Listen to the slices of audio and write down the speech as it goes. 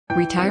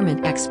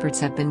Retirement experts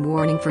have been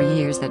warning for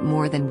years that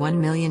more than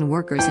 1 million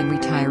workers and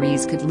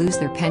retirees could lose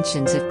their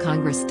pensions if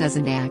Congress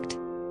doesn't act.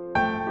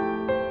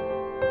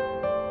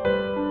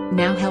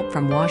 Now help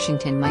from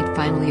Washington might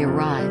finally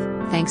arrive,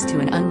 thanks to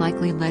an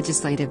unlikely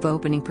legislative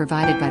opening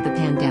provided by the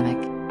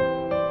pandemic.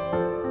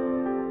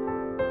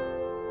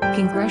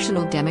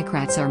 Congressional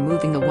Democrats are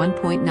moving the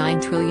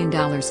 $1.9 trillion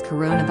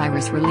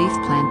coronavirus relief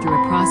plan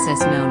through a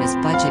process known as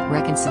budget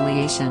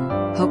reconciliation,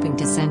 hoping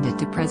to send it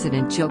to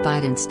President Joe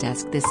Biden's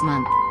desk this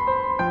month.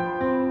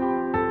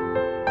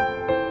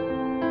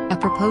 A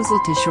proposal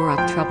to shore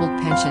up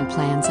troubled pension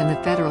plans and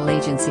the federal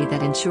agency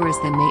that insures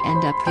them may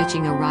end up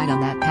hitching a ride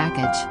on that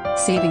package,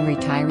 saving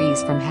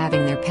retirees from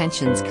having their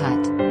pensions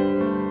cut.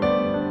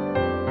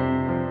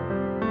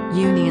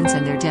 Unions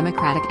and their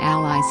Democratic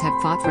allies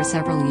have fought for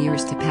several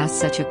years to pass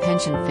such a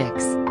pension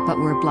fix, but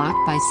were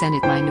blocked by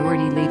Senate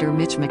Minority Leader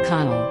Mitch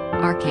McConnell,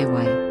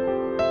 RKY.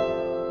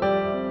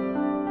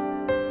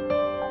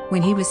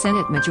 When he was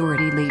Senate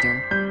Majority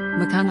Leader,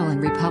 McConnell and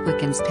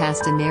Republicans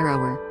passed a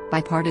narrower,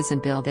 bipartisan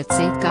bill that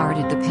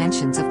safeguarded the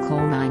pensions of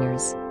coal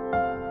miners.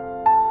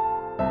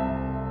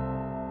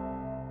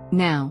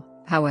 Now,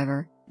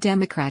 however,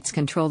 Democrats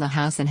control the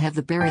House and have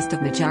the barest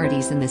of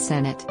majorities in the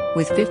Senate,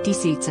 with 50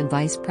 seats and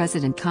Vice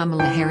President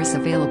Kamala Harris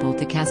available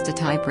to cast a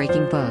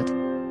tie-breaking vote.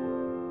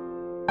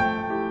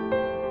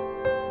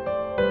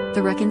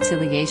 The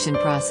reconciliation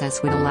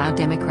process would allow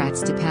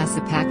Democrats to pass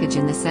a package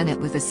in the Senate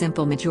with a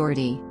simple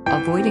majority,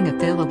 avoiding a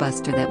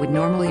filibuster that would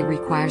normally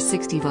require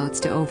 60 votes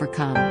to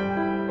overcome.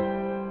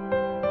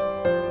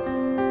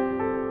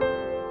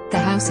 The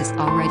House is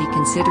already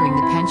considering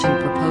the pension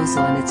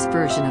proposal in its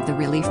version of the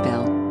relief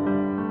bill.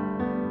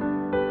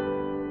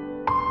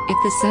 If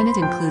the Senate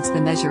includes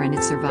the measure and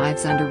it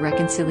survives under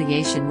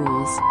reconciliation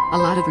rules, a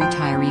lot of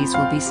retirees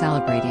will be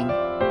celebrating.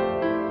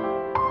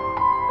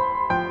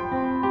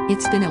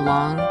 It's been a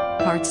long,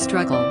 hard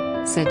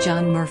struggle, said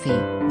John Murphy,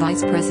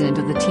 Vice President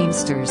of the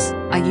Teamsters,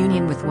 a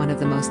union with one of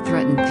the most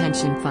threatened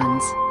pension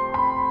funds.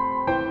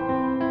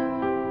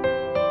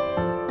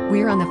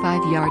 We're on the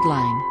 5-yard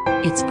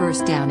line, it's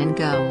first down and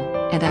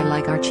go, and I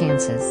like our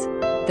chances.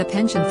 The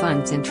pension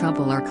funds in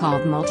trouble are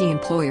called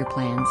multi-employer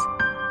plans.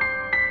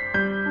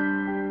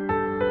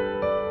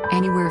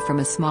 Anywhere from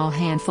a small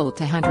handful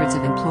to hundreds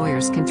of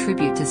employers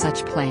contribute to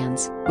such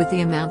plans, with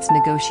the amounts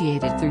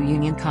negotiated through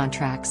union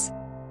contracts.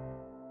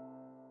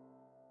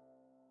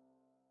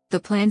 The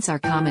plans are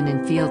common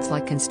in fields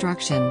like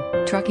construction,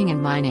 trucking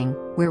and mining,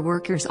 where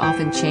workers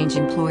often change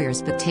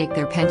employers but take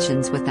their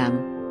pensions with them.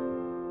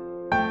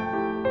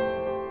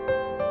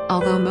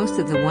 Although most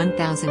of the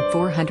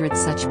 1,400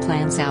 such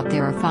plans out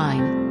there are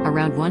fine,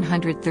 around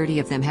 130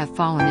 of them have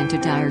fallen into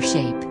dire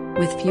shape,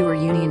 with fewer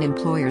union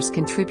employers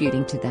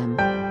contributing to them.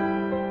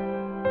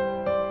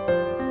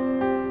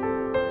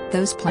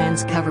 Those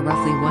plans cover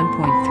roughly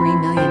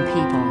 1.3 million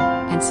people,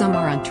 and some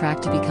are on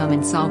track to become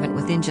insolvent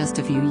within just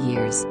a few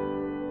years.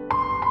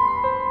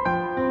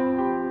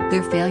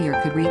 Their failure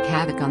could wreak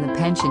havoc on the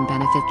Pension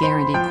Benefit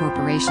Guaranty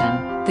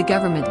Corporation, the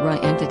government-run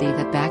entity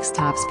that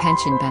backstops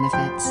pension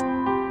benefits.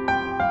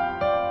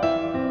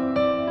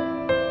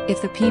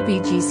 If the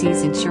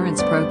PBGC's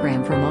insurance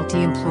program for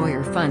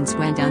multi-employer funds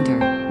went under,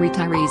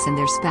 retirees and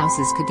their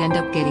spouses could end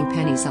up getting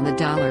pennies on the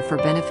dollar for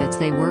benefits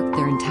they worked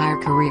their entire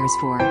careers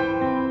for.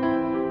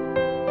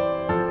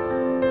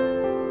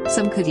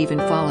 Some could even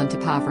fall into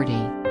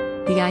poverty.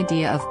 The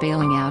idea of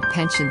bailing out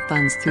pension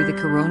funds through the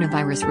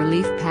coronavirus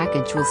relief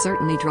package will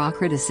certainly draw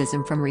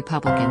criticism from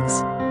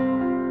Republicans.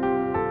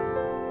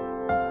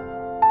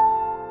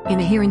 In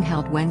a hearing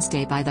held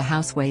Wednesday by the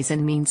House Ways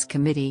and Means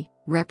Committee,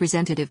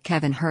 Representative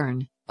Kevin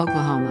Hern,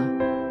 Oklahoma,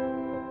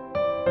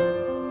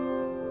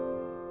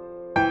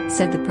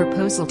 said the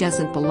proposal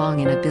doesn't belong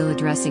in a bill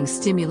addressing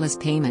stimulus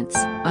payments,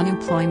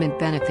 unemployment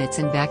benefits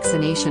and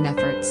vaccination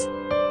efforts.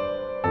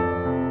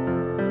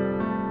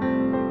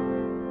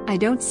 I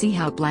don't see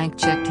how a blank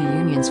check to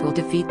unions will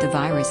defeat the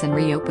virus and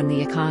reopen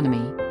the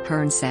economy,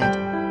 Hern said.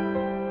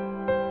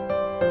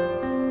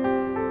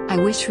 I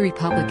wish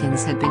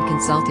Republicans had been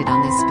consulted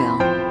on this bill.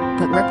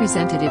 But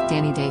Representative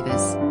Danny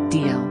Davis,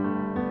 DL,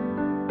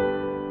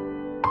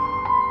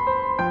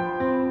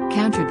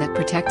 countered that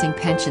protecting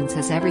pensions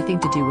has everything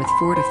to do with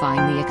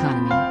fortifying the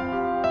economy.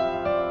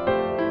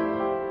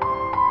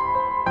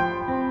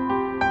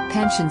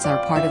 Pensions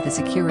are part of the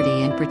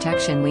security and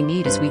protection we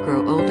need as we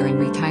grow older and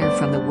retire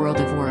from the world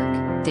of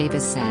work,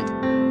 Davis said.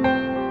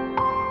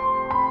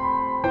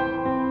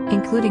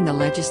 Including the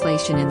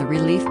legislation in the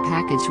relief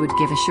package would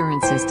give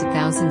assurances to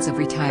thousands of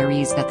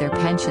retirees that their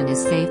pension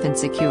is safe and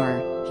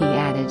secure, he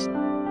added.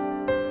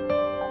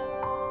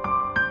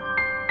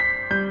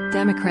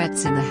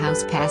 Democrats in the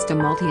House passed a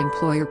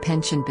multi-employer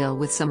pension bill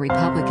with some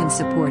Republican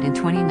support in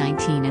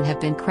 2019 and have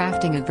been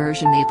crafting a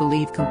version they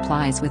believe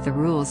complies with the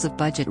rules of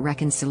budget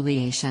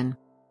reconciliation.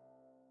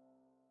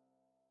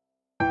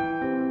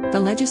 The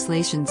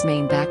legislation's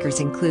main backers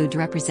include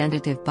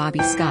Representative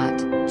Bobby Scott,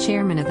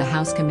 chairman of the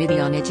House Committee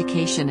on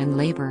Education and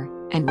Labor,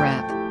 and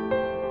Rep.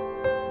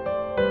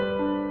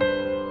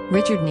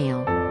 Richard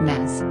Neal,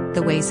 MES,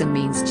 the Ways and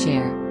Means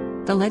chair.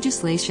 The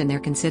legislation they're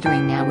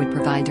considering now would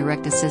provide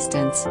direct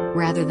assistance,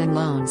 rather than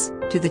loans,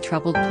 to the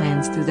troubled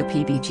plans through the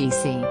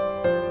PBGC.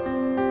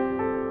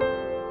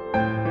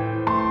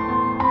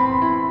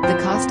 The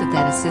cost of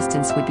that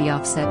assistance would be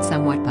offset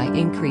somewhat by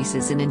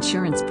increases in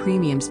insurance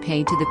premiums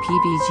paid to the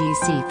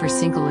PBGC for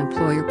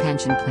single-employer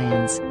pension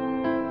plans.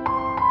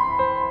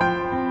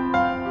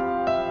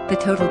 The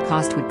total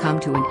cost would come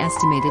to an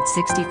estimated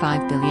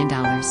 $65 billion.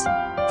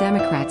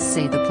 Democrats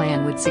say the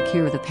plan would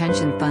secure the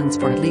pension funds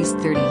for at least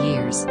 30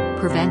 years,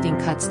 preventing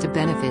cuts to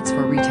benefits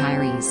for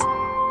retirees.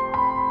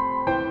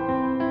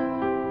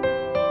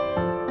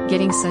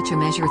 Getting such a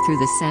measure through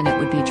the Senate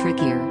would be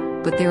trickier,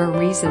 but there are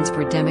reasons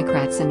for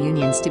Democrats and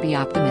unions to be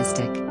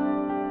optimistic.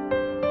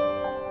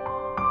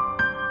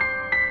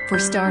 For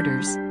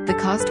starters, the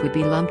cost would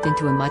be lumped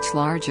into a much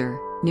larger,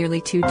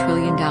 nearly $2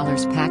 trillion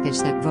package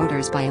that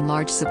voters by and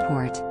large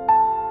support.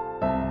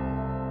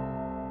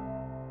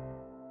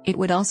 It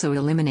would also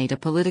eliminate a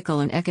political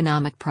and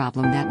economic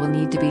problem that will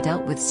need to be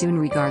dealt with soon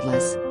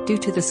regardless, due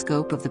to the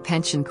scope of the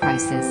pension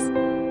crisis.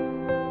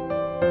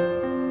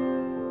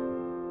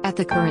 At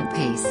the current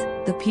pace,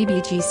 the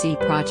PBGC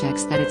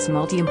projects that its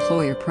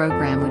multi-employer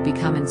program would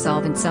become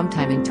insolvent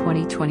sometime in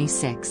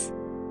 2026.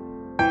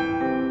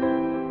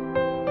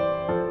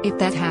 If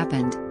that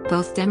happened,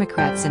 both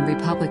Democrats and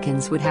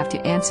Republicans would have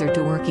to answer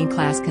to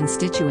working-class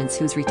constituents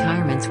whose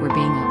retirements were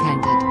being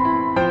upended.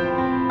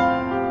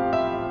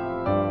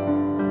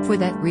 For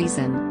that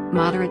reason,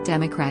 moderate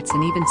Democrats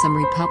and even some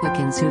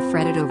Republicans who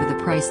fretted over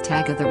the price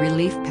tag of the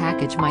relief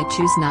package might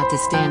choose not to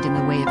stand in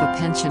the way of a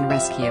pension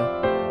rescue.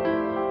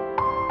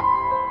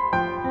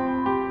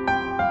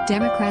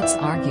 Democrats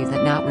argue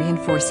that not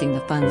reinforcing the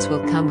funds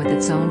will come with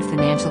its own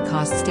financial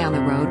costs down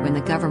the road when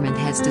the government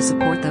has to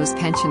support those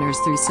pensioners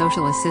through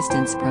social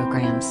assistance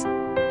programs.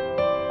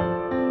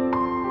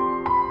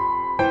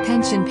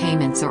 Pension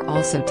payments are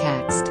also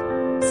taxed.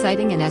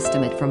 Citing an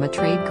estimate from a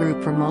trade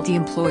group for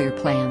multi-employer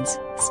plans,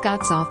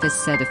 Scott's office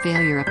said a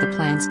failure of the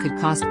plans could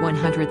cost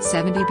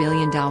 $170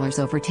 billion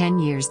over 10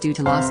 years due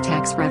to lost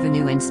tax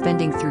revenue and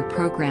spending through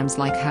programs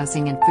like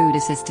housing and food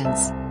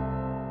assistance.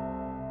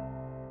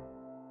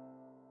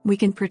 We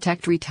can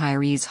protect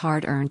retirees'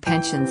 hard-earned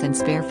pensions and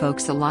spare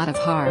folks a lot of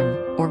harm,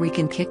 or we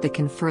can kick the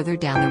can further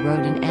down the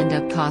road and end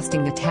up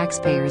costing the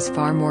taxpayers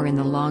far more in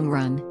the long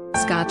run,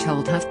 Scott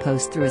told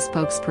HuffPost through a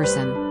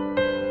spokesperson.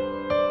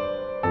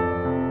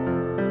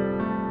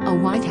 A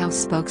White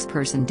House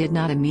spokesperson did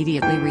not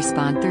immediately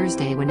respond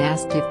Thursday when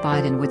asked if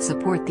Biden would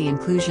support the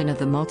inclusion of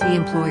the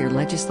multi-employer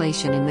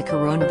legislation in the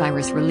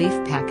coronavirus relief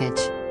package.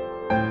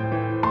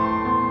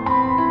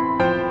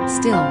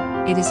 Still,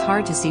 it is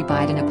hard to see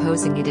Biden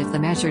opposing it if the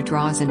measure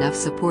draws enough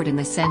support in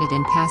the Senate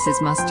and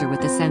passes muster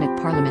with the Senate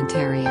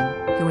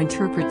parliamentarian, who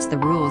interprets the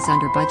rules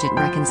under budget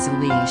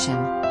reconciliation.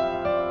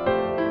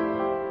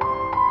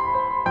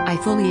 I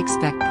fully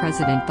expect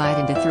President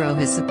Biden to throw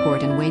his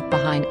support and weight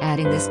behind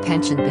adding this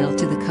pension bill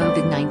to the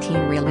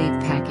COVID-19 relief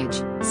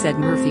package, said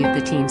Murphy of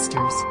the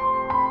Teamsters.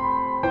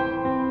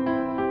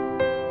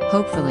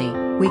 Hopefully,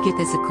 we get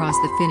this across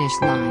the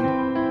finish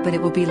line. But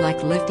it will be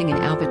like lifting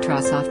an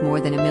albatross off more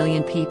than 1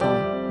 million people,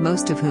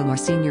 most of whom are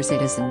senior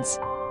citizens.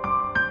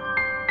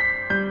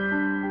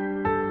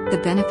 The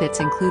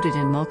benefits included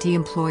in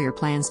multi-employer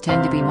plans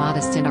tend to be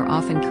modest and are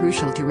often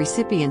crucial to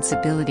recipients'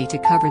 ability to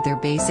cover their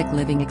basic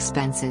living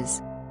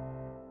expenses.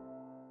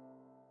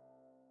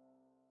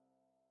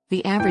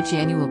 The average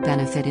annual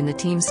benefit in the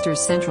Teamsters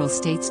Central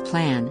States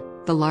Plan,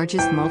 the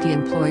largest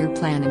multi-employer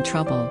plan in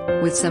trouble,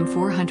 with some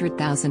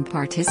 400,000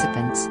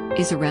 participants,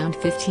 is around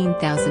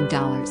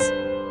 $15,000.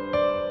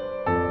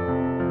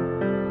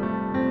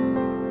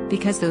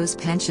 Because those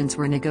pensions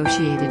were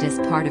negotiated as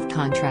part of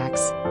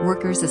contracts,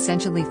 workers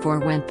essentially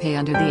forewent pay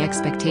under the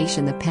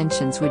expectation the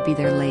pensions would be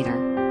there later.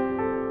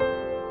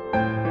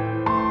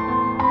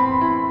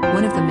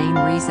 One of the main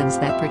reasons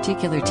that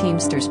particular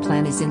Teamsters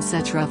plan is in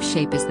such rough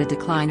shape is the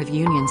decline of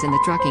unions in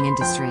the trucking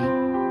industry.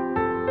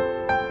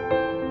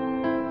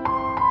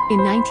 In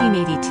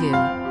 1982,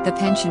 the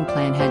pension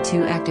plan had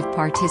 2 active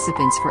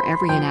participants for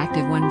every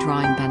inactive one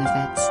drawing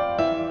benefits.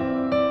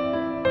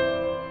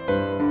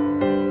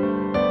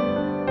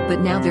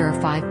 But now there are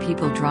 5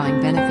 people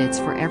drawing benefits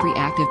for every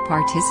active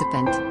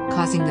participant,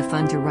 causing the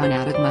fund to run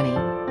out of money.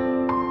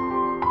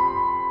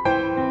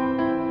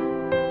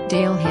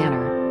 Dale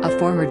Hanner, a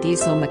former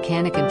diesel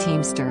mechanic and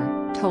Teamster,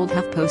 told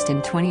HuffPost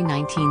in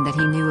 2019 that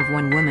he knew of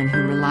one woman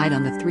who relied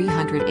on the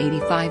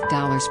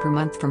 $385 per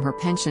month from her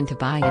pension to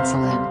buy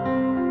insulin.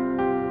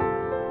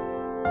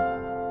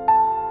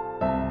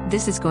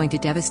 This is going to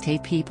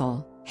devastate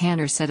people,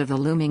 Hanner said of the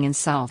looming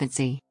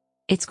insolvency.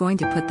 It's going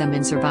to put them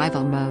in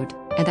survival mode,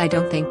 and I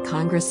don't think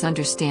Congress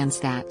understands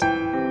that.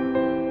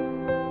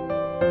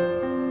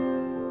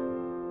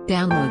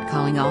 Download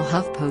calling all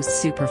HuffPost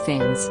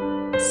superfans.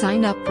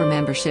 Sign up for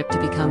membership to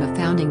become a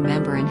founding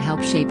member and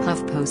help shape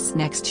HuffPost's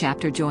next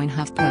chapter. Join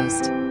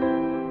HuffPost.